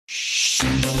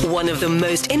One of the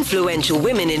most influential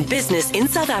women in business in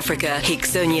South Africa,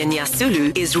 Hixonia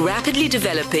Nyasulu, is rapidly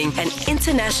developing an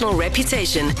international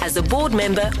reputation as a board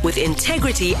member with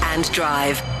integrity and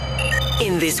drive.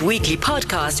 In this weekly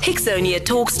podcast, Hixonia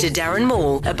talks to Darren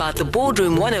Moore about the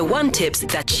Boardroom 101 tips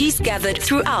that she's gathered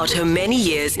throughout her many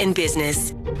years in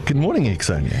business. Good morning,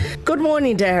 Hixonia. Good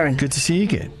morning, Darren. Good to see you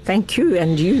again. Thank you,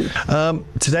 and you.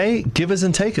 Today, givers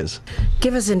and takers.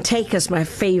 Givers and takers, my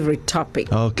favorite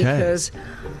topic. Okay. Because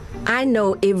I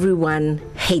know everyone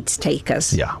hates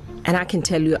takers. Yeah. And I can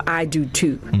tell you, I do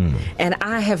too. And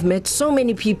I have met so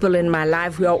many people in my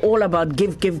life who are all about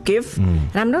give.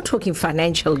 And I'm not talking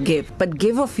financial give, but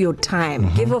give of your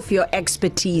time, give of your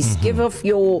expertise, give of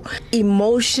your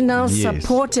emotional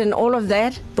support and all of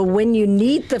that. But when you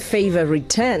need the favor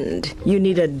returned, you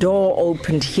need a door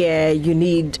opened here, you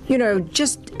need,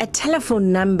 just a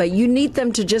telephone number, you need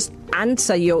them to just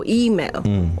answer your email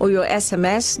or your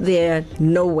SMS, they're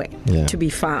nowhere to be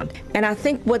found. And I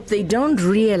think what they don't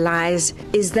realize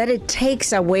is that it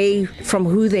takes away from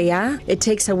who they are. It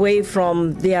takes away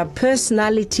from their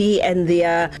personality and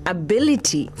their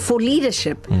ability for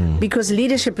leadership, because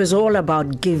leadership is all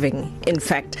about giving, in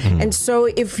fact. And so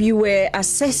if you were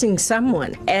assessing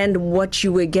someone and what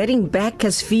you were getting back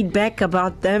as feedback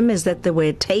about them is that they were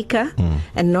a taker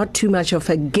and not too much of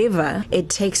a giver, it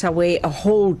takes away a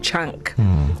whole chunk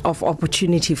of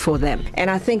opportunity for them. And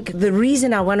I think the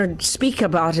reason I want to speak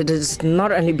about it is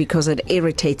not only because it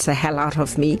irritates the hell out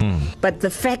of me, but the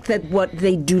fact that what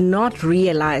they do not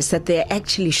realize that they're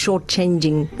actually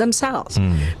shortchanging themselves.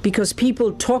 Because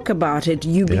people talk about it,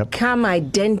 you become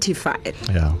identified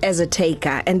as a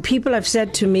taker. And people have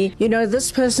said to me,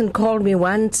 this person called me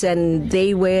once and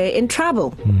they were in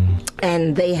trouble.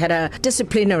 And they had a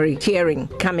disciplinary hearing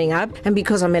coming up. And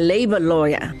because I'm a labor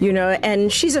lawyer,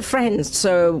 and she's a friend.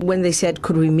 So when they said,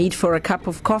 could we meet for a cup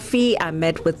of coffee? I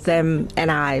met with them and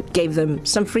I gave them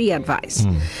some free advice.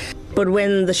 But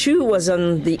when the shoe was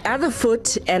on the other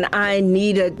foot and I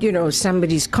needed,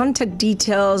 somebody's contact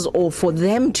details or for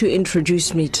them to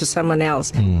introduce me to someone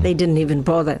else, they didn't even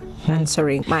bother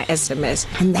answering my SMS.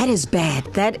 And that is bad.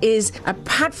 That is,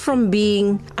 apart from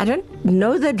being, I don't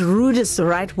know that rude is the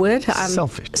right word.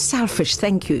 Selfish. Selfish,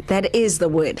 thank you. That is the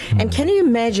word. And can you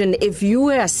imagine if you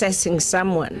were assessing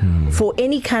someone for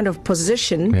any kind of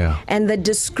position and the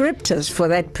descriptors for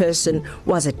that person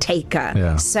was a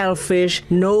taker, selfish,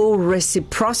 no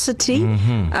reciprocity.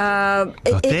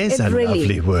 There's a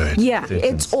lovely word. Yeah,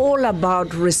 it's all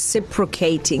about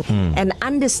reciprocating and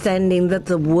understanding that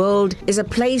the world is a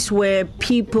place where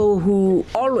people who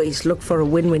always look for a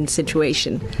win-win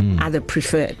situation are the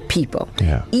preferred people.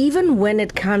 Even when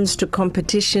it comes to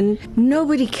competition,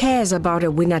 nobody cares about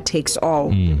a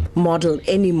winner-takes-all model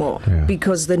anymore,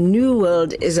 because the new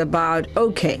world is about,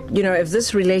 if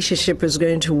this relationship is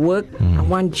going to work, I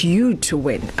want you to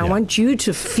win. I want you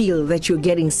to feel that you're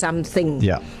getting something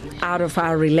out of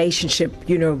our relationship,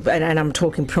 and I'm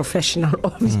talking professional,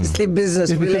 obviously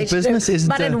business relationship,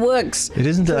 but it works. It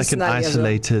isn't like an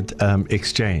isolated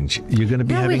exchange. You're going to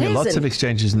be having lots of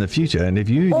exchanges in the future, and if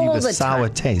you leave a sour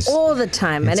taste all the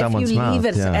time, and if you leave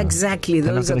it, exactly,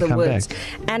 those are the words. Back.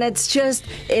 And it's just,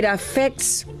 it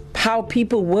affects how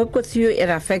people work with you, it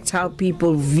affects how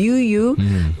people view you.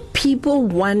 People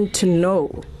want to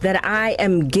know that I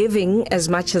am giving as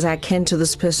much as I can to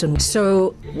this person.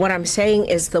 So what I'm saying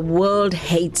is the world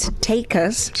hates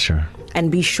takers. Sure.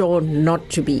 And be sure not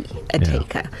to be a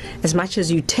taker. As much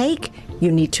as you take,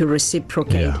 you need to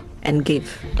reciprocate and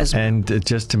give as well. And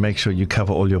just to make sure you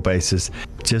cover all your bases,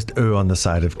 just err on the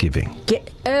side of giving.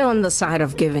 Err on the side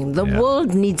of giving. The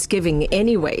world needs giving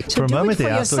anyway. So for a moment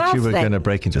there, I thought you were going to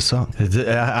break into song.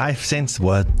 I sense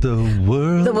what the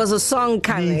world there was a song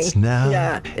coming. Needs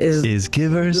now is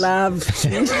givers. Love,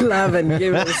 sweet love and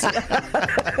givers.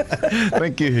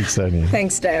 Thank you, Hixonia.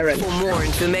 Thanks, Darren. For more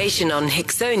information on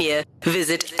Hixonia,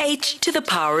 visit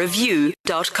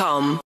h2thepowerofyou.com.